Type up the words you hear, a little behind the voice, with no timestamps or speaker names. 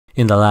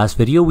In the last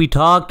video, we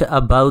talked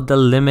about the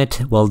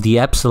limit, well, the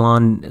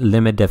epsilon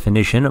limit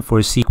definition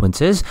for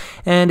sequences.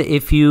 And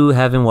if you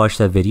haven't watched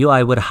that video,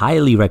 I would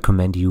highly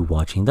recommend you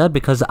watching that,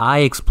 because I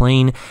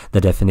explain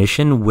the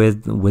definition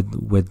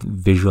with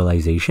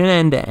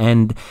visualization,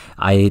 and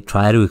I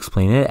try to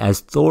explain it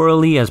as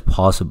thoroughly as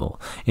possible.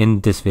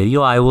 In this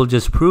video, I will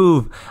just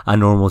prove a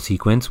normal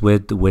sequence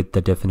with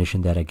the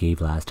definition that I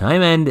gave last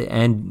time,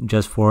 and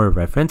just for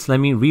reference, let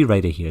me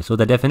rewrite it here. So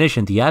the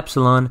definition, the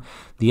epsilon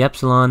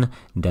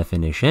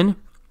definition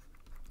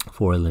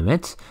for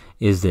limits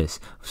is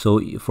this.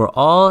 So for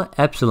all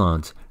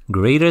epsilons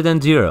greater than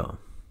 0,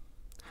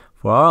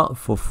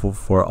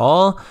 for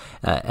all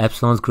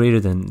epsilons greater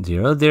than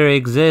 0, there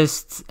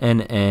exists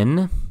an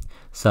n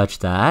such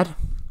that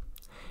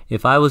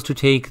if I was to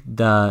take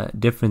the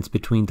difference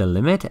between the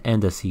limit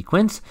and the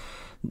sequence,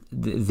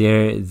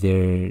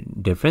 their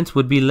difference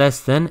would be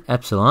less than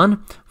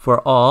epsilon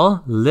for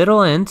all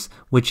little n's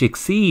which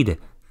exceed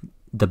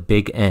the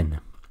big N.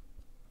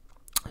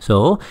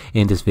 So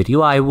in this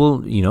video, I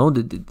will,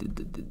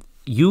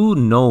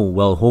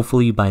 well,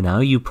 hopefully by now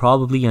you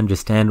probably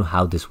understand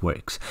how this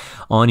works.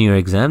 On your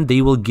exam,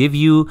 they will give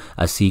you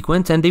a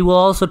sequence, and they will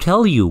also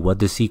tell you what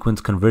the sequence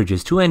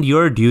converges to, and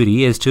your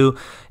duty is to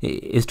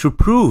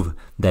prove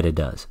that it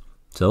does.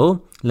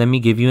 So let me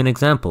give you an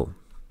example.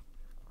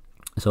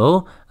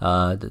 So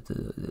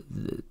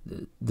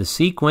the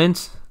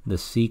sequence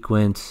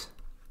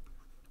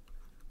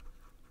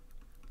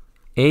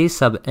a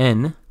sub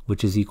n,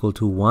 which is equal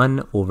to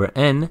 1 over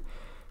n,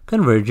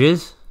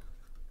 converges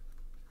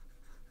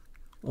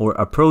or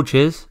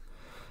approaches,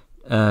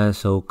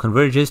 so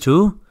converges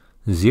to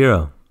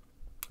 0.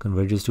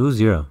 Converges to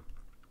 0.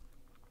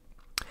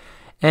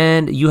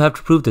 And you have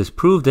to prove this.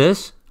 Prove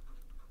this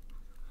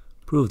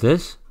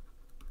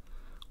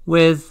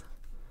with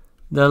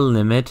the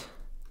limit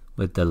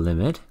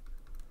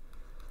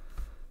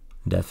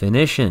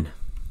definition.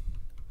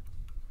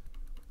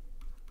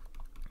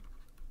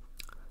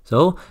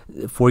 So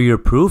for your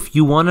proof,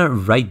 you want to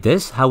write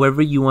this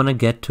however you want to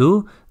get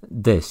to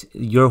this.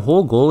 Your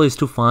whole goal is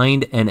to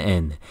find an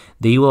n.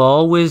 They will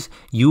always,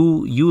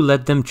 you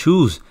let them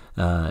choose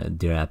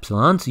their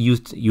epsilons.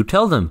 You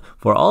tell them,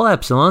 for all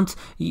epsilons,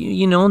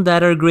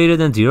 that are greater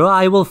than 0,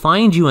 I will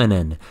find you an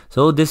n.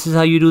 So this is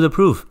how you do the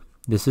proof.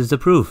 This is the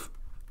proof.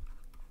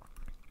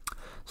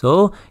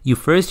 So you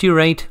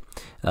write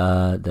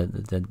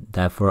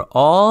that for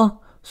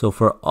all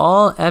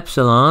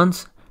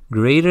epsilons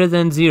greater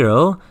than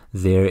 0,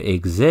 there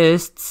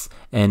exists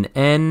an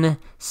n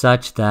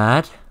such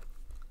that,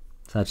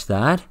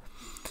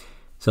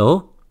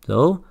 so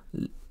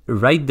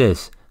write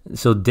this.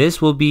 So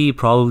this will be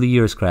probably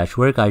your scratch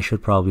work. I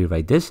should probably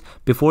write this.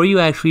 Before you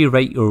actually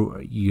write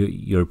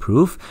your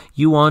proof,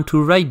 you want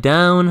to write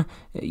down,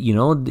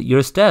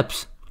 your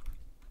steps.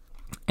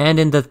 And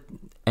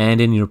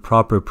in your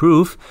proper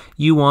proof,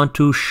 you want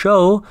to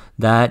show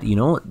that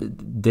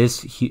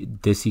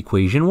this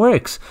equation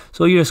works.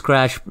 So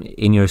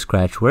in your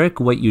scratch work,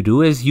 what you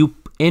do is you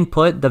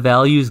input the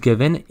values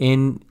given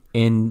in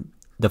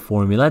the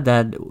formula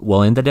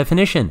in the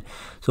definition.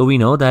 So we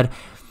know that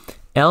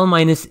L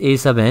minus a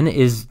sub n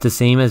is the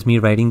same as me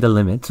writing the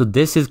limit. So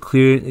this is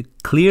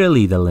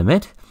clearly the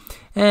limit,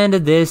 and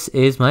this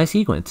is my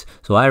sequence.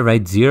 So I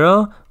write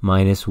 0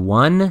 minus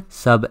 1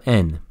 sub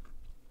n.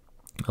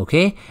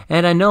 Okay,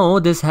 and I know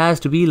this has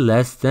to be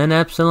less than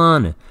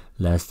epsilon.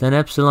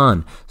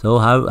 So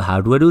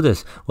how do I do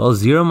this? Well,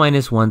 0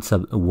 minus 1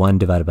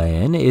 divided by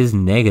n is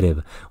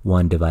negative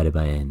 1 divided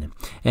by n.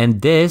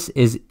 And this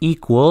is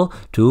equal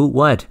to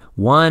what?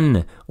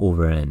 1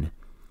 over n.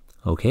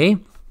 Okay,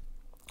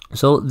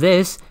 so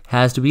this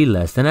has to be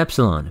less than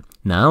epsilon.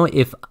 Now,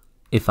 if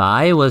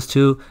I was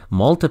to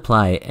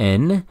multiply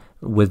n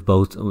with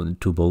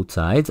both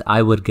sides,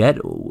 I would get,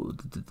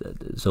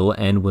 so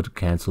n would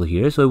cancel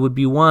here, so it would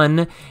be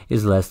 1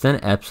 is less than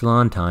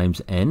epsilon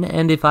times n,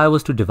 and if I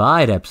was to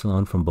divide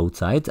epsilon from both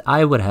sides,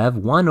 I would have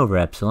 1 over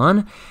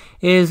epsilon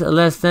is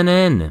less than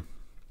n.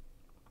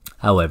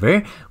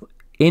 However,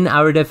 in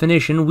our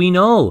definition, we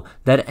know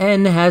that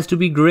n has to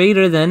be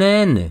greater than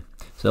n.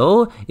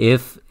 So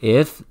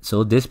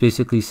so this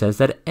basically says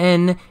that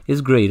n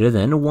is greater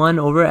than 1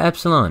 over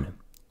epsilon.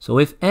 So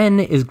if n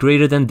is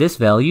greater than this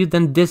value,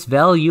 then this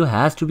value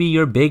has to be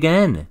your big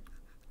N.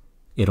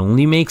 It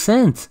only makes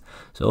sense.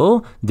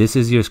 So this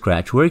is your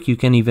scratch work. You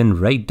can even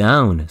write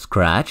down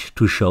scratch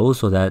to show,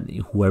 so that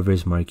whoever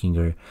is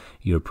marking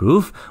your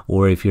proof,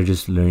 or if you're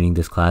just learning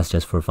this class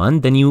just for fun,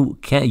 then you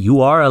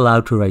are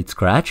allowed to write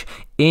scratch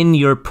in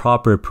your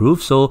proper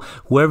proof. So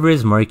whoever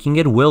is marking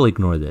it will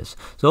ignore this.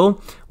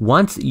 So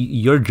once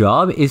your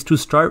job is to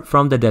start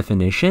from the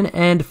definition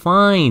and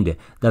find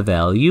the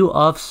value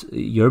of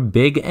your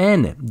big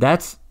N.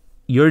 That's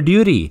your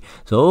duty.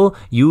 So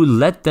you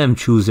let them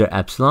choose their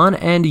epsilon,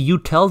 and you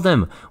tell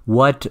them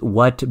what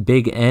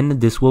big N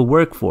this will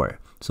work for.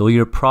 So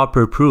your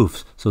proper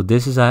proofs. So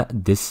this is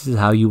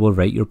how you will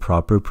write your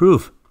proper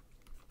proof.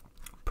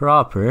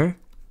 Proper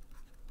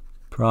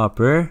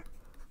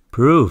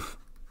proof.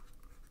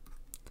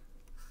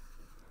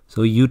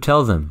 So you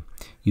tell them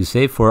you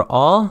say for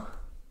all,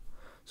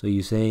 so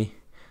you say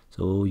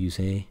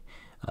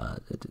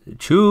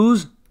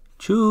choose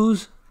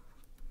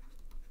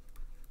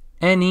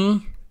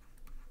any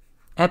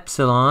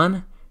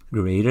epsilon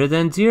greater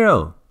than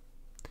 0.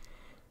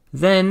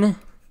 Then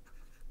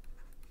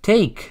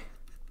take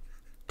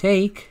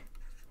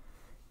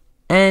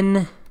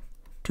n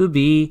to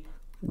be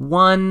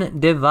 1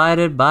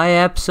 divided by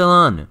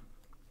epsilon.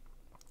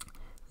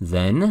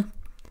 Then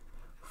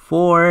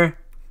for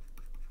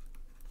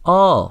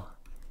all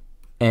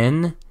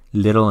n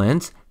little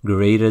n's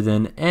greater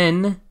than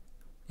n,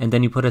 and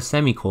then you put a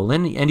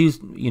semicolon and you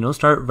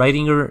start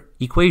writing your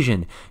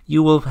equation.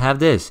 You will have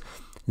this: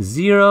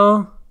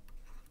 0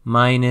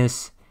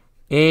 minus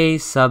a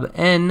sub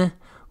n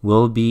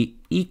will be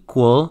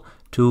equal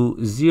to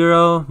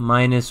 0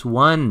 minus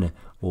 1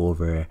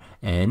 over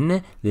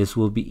n. This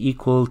will be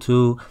equal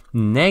to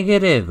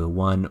negative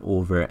 1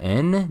 over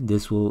n.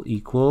 This will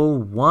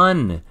equal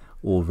 1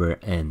 over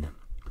n.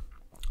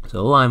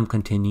 So I'm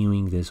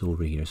continuing this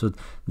over here. So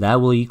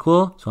that will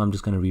equal, so I'm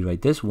just going to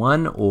rewrite this,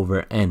 1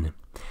 over n.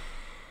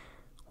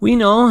 We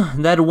know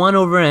that 1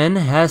 over n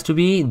has to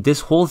be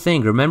this whole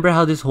thing. Remember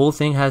how this whole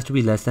thing has to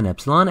be less than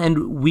epsilon,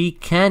 and we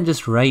can't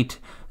just write,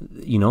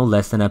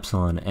 less than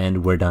epsilon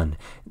and we're done.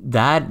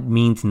 That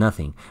means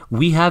nothing.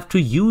 We have to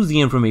use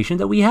the information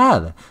that we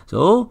have.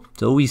 So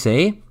we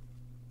say,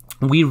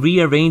 we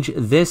rearrange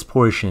this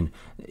portion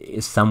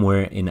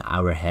somewhere in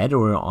our head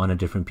or on a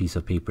different piece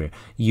of paper.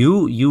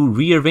 You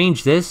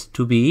rearrange this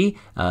to be,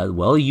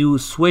 you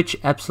switch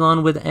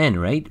epsilon with n,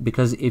 right?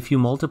 Because if you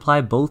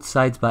multiply both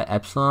sides by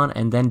epsilon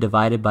and then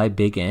divide it by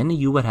big N,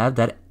 you would have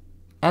that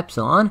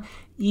epsilon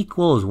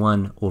equals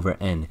 1 over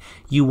n.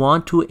 You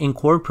want to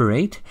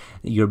incorporate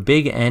your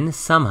big N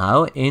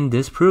somehow in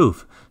this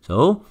proof.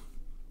 So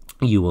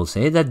you will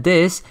say that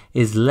this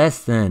is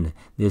less than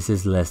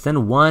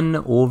 1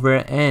 over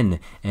n.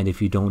 And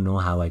if you don't know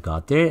how I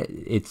got there,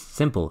 it's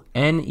simple.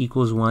 N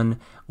equals 1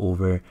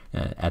 over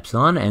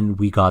epsilon, and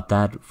we got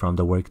that from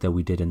the work that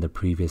we did in the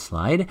previous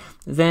slide.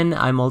 Then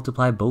I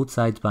multiply both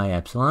sides by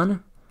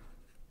epsilon.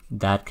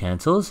 That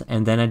cancels,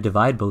 and then I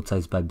divide both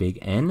sides by big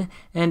N,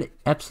 and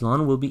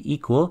epsilon will be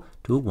equal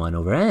to 1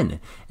 over n.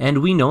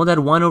 And we know that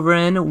 1 over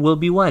n will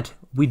be what?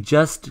 We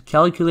just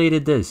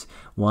calculated this.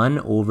 1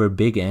 over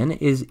big N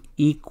is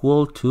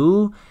equal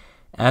to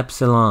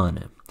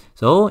epsilon.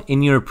 So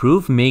in your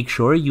proof, make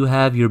sure you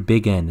have your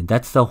big N.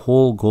 That's the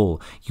whole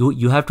goal.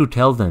 You have to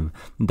tell them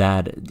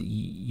that,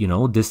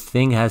 this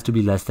thing has to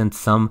be less than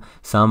some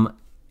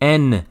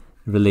n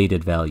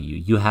related value.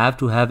 You have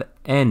to have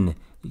n,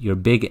 your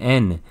big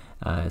N,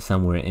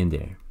 somewhere in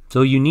there.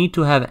 So you need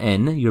to have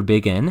n, your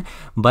big N,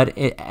 but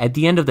at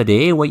the end of the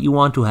day, what you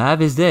want to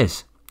have is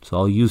this. So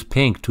I'll use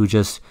pink to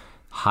just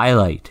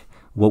highlight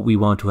what we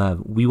want to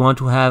have. We want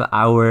to have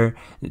our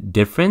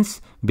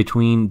difference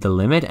between the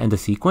limit and the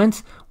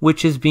sequence,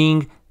 which is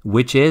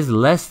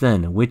less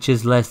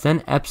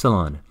than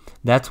epsilon.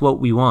 That's what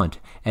we want.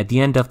 At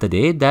the end of the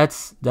day,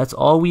 that's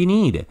all we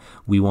need.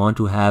 We want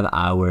to have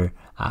our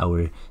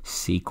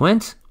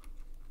sequence.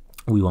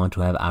 We want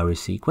to have our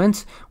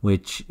sequence,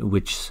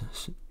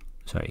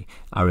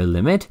 our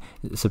limit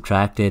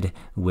subtracted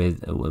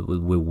with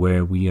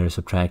where we are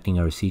subtracting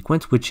our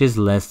sequence, which is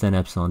less than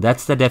epsilon.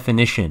 That's the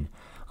definition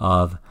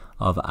of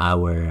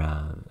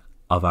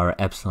our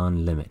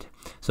epsilon limit.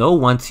 So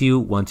once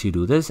you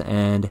do this,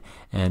 and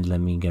let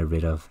me get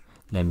rid of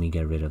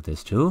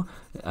this too.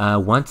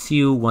 Once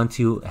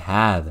you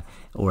have,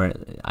 or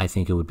I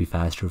think it would be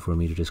faster for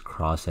me to just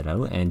cross it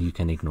out, and you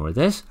can ignore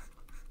this.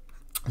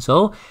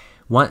 So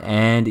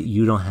and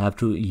you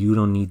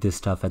don't need this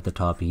stuff at the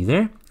top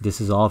either.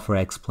 This is all for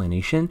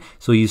explanation.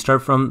 So you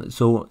start from,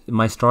 so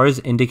my stars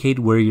indicate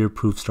where your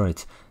proof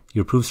starts.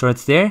 Your proof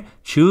starts there.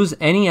 Choose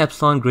any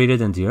epsilon greater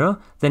than 0,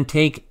 then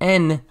take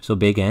n, so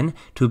big N,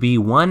 to be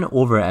 1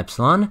 over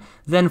epsilon,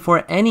 then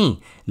for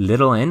any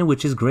little n,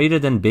 which is greater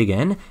than big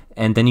N,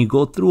 and then you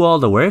go through all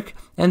the work,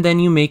 and then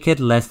you make it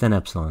less than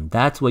epsilon.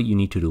 That's what you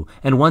need to do.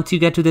 And once you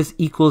get to this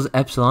equals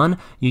epsilon,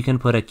 you can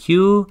put a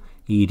Q,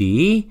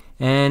 ED,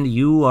 and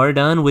you are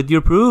done with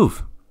your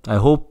proof. I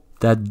hope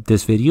that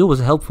this video was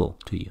helpful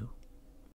to you.